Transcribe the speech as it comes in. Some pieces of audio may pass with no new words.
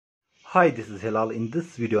Hi, this is Hilal. In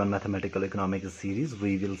this video on Mathematical Economics series,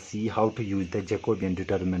 we will see how to use the Jacobian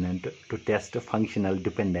determinant to test functional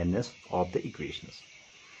dependence of the equations.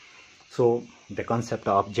 So the concept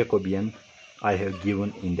of Jacobian I have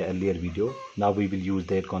given in the earlier video. Now we will use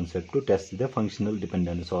that concept to test the functional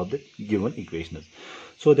dependence of the given equations.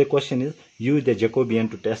 So the question is, use the Jacobian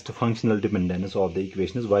to test functional dependence of the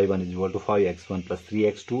equations y1 is equal to 5x1 plus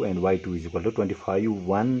 3x2 and y2 is equal to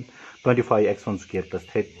 25x1 square plus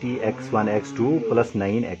 30x1 x2 plus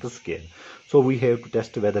 9x square. So we have to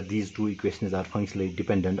test whether these two equations are functionally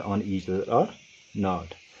dependent on each other or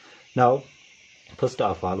not. Now, first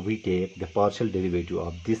of all, we take the partial derivative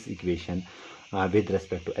of this equation with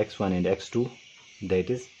respect to x1 and x2. That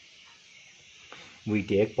is, we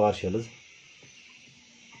take partials,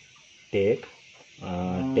 take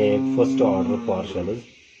first order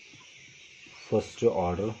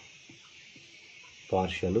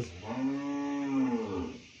partials,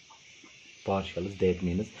 that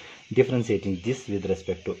means differentiating this with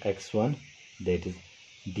respect to x1, that is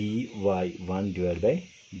dy1 divided by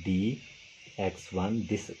dx1.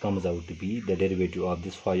 This comes out to be the derivative of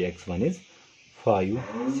this 5x1 is 5.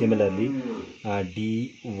 Similarly,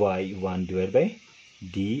 dy1 divided by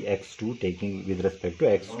dx2, taking with respect to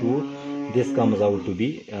x2, this comes out to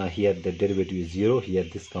be here the derivative is 0, here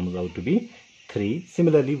this comes out to be 3.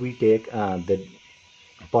 Similarly, we take the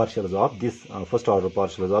partials of this first order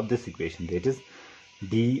partials of this equation, that is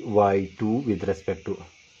dy2 with respect to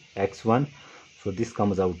x1. So this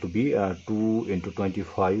comes out to be 2 into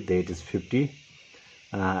 25, that is 50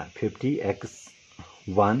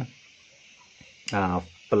 x1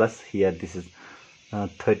 plus here this is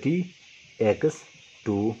 30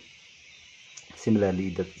 x2. Similarly,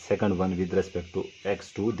 the second one with respect to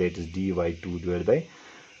x2, that is dy2 divided by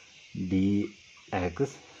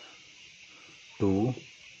dx2.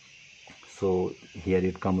 So here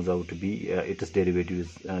it comes out to be its derivative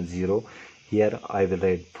is 0. Here I will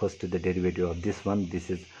write first the derivative of this one. This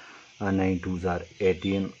is 9 2s are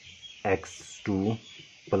 18 x2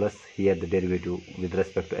 plus here the derivative with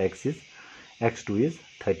respect to x2 is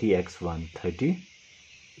 30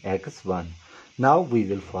 x1. Now we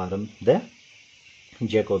will form the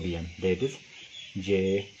Jacobian, that is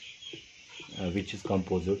J, which is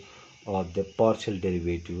composed of the partial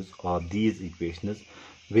derivatives of these equations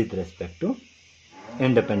with respect to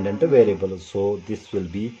independent variables. So this will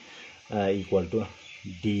be equal to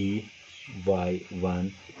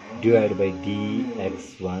dy1 divided by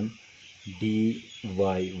dx1,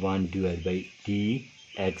 dy1 divided by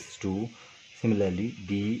dx2. Similarly,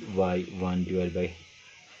 dy1 divided by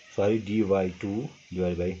dy2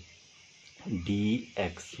 divided by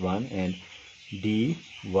dx1 and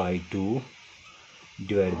dy2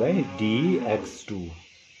 divided by dx2.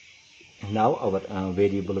 Now our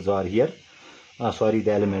variables are here.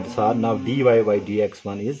 The elements are now dy by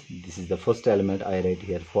dx1 is, this is the first element, I write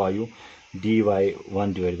here 5.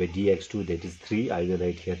 dy1 divided by dx2, that is 3, I will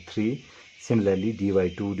write here 3. Similarly,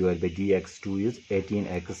 dy2 divided by dx2 is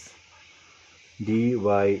 18x.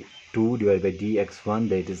 dy2 divided by dx1,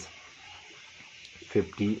 that is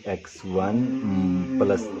 50x1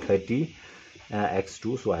 plus 30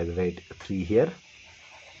 x2, so I will write 3 here.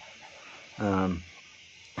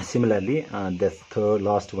 Similarly, the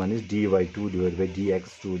last one is dy2 divided by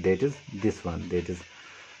dx2, that is this one, that is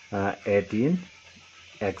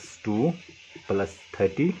 18x2 plus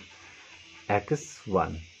 30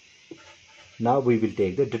 x1. Now we will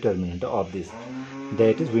take the determinant of this,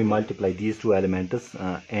 that is we multiply these two elements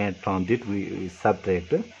and from it we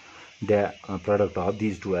subtract the product of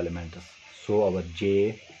these two elements. So our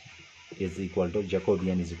J is equal to,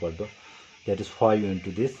 Jacobian is equal to, that is 5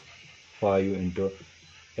 into this, 5 into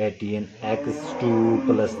 18x2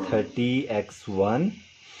 plus 30x1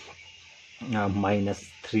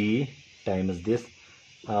 minus 3 times this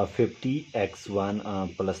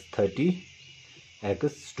 50x1 plus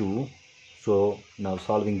 30x2. So now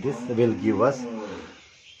solving this will give us,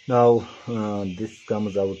 now this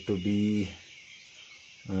comes out to be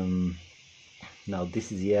now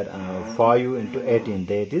this is here 5 into 18,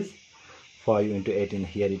 that is 5 into 18,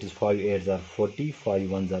 here it is 5 8s are 40, 5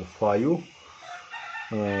 1s are 5,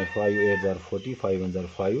 5 8s are 40, 5 1s are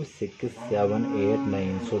 5, 6 7 8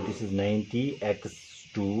 9. So this is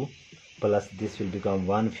 90x2 plus this will become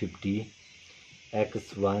 150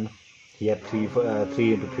 x1. Here 3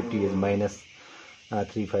 into 50 is minus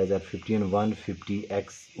 3 5s are 15, 150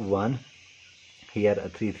 x1. Here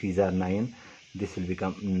 3 3s are 9, this will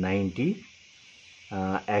become 90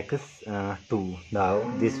 x2. Now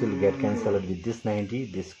this will get cancelled with this 90,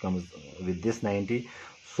 this comes with this 90.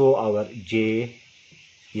 So our J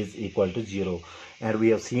is equal to 0. And we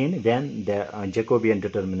have seen when the Jacobian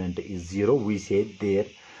determinant is 0, we say there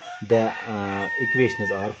the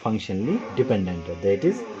equations are functionally dependent. That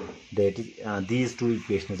is these two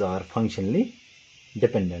equations are functionally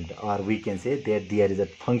dependent, or we can say that there is a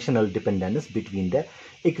functional dependence between the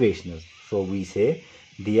equations. So we say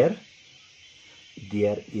there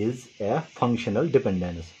is a functional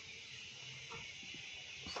dependence.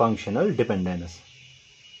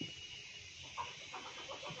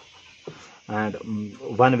 And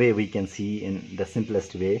one way we can see, in the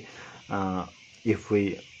simplest way, if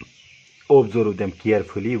we observe them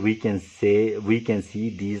carefully, we can see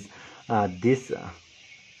these this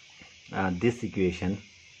equation.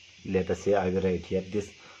 Let us say, I will write here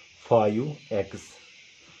this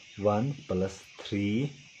 5x1 plus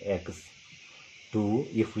 3x2.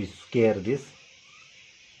 If we square this,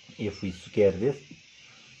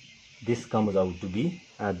 this comes out to be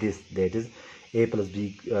this, that is a plus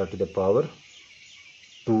b to the power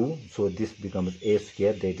 2. So this becomes a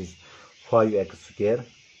square, that is 5x square,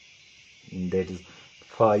 that is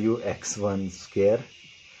 5x1 square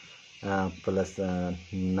plus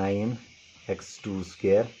 9x2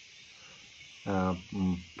 square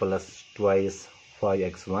plus twice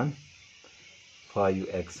 5x1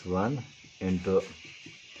 into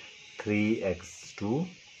 3x2,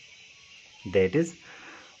 that is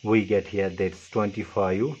we get here, that's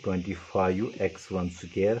 25x1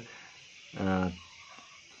 square,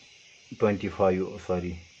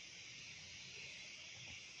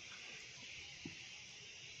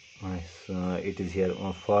 it is here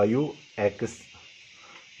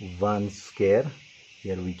 5x1 square.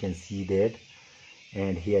 Here we can see that,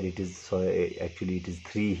 and here it is, so actually it is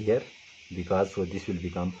 3 here, because so this will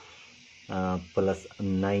become plus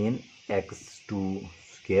 9x2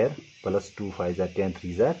 square plus 2 5s are 10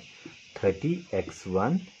 3s are 30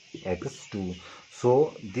 x1 x2.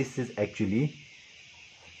 So this is actually,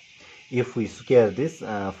 if we square this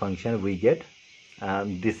function, we get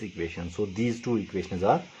this equation. So these two equations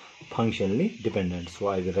are functionally dependent. So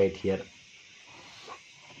I will write here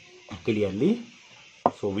clearly.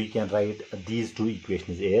 So we can write these two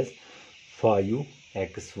equations as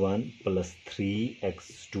 5x1 plus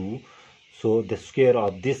 3x2. So the square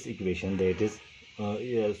of this equation, that is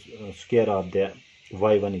square of the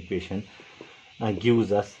y1 equation,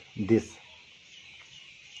 gives us this,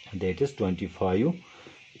 that is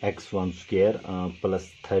 25x1 square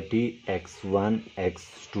plus 30x1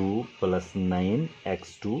 x2 plus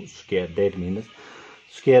 9x2 square. That means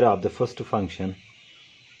square of the first function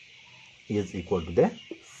is equal to the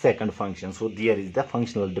second function. So there is the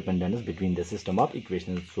functional dependence between the system of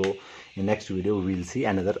equations. So in next video we will see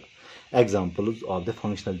another examples of the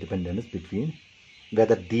functional dependence between,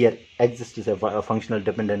 whether there exists a functional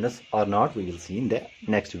dependence or not, we will see in the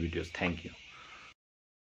next videos. Thank you.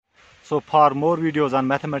 So for more videos on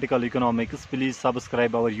mathematical economics, please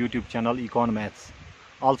subscribe our YouTube channel Econ Maths.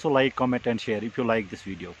 Also like, comment and share if you like this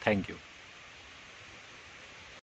video. Thank you.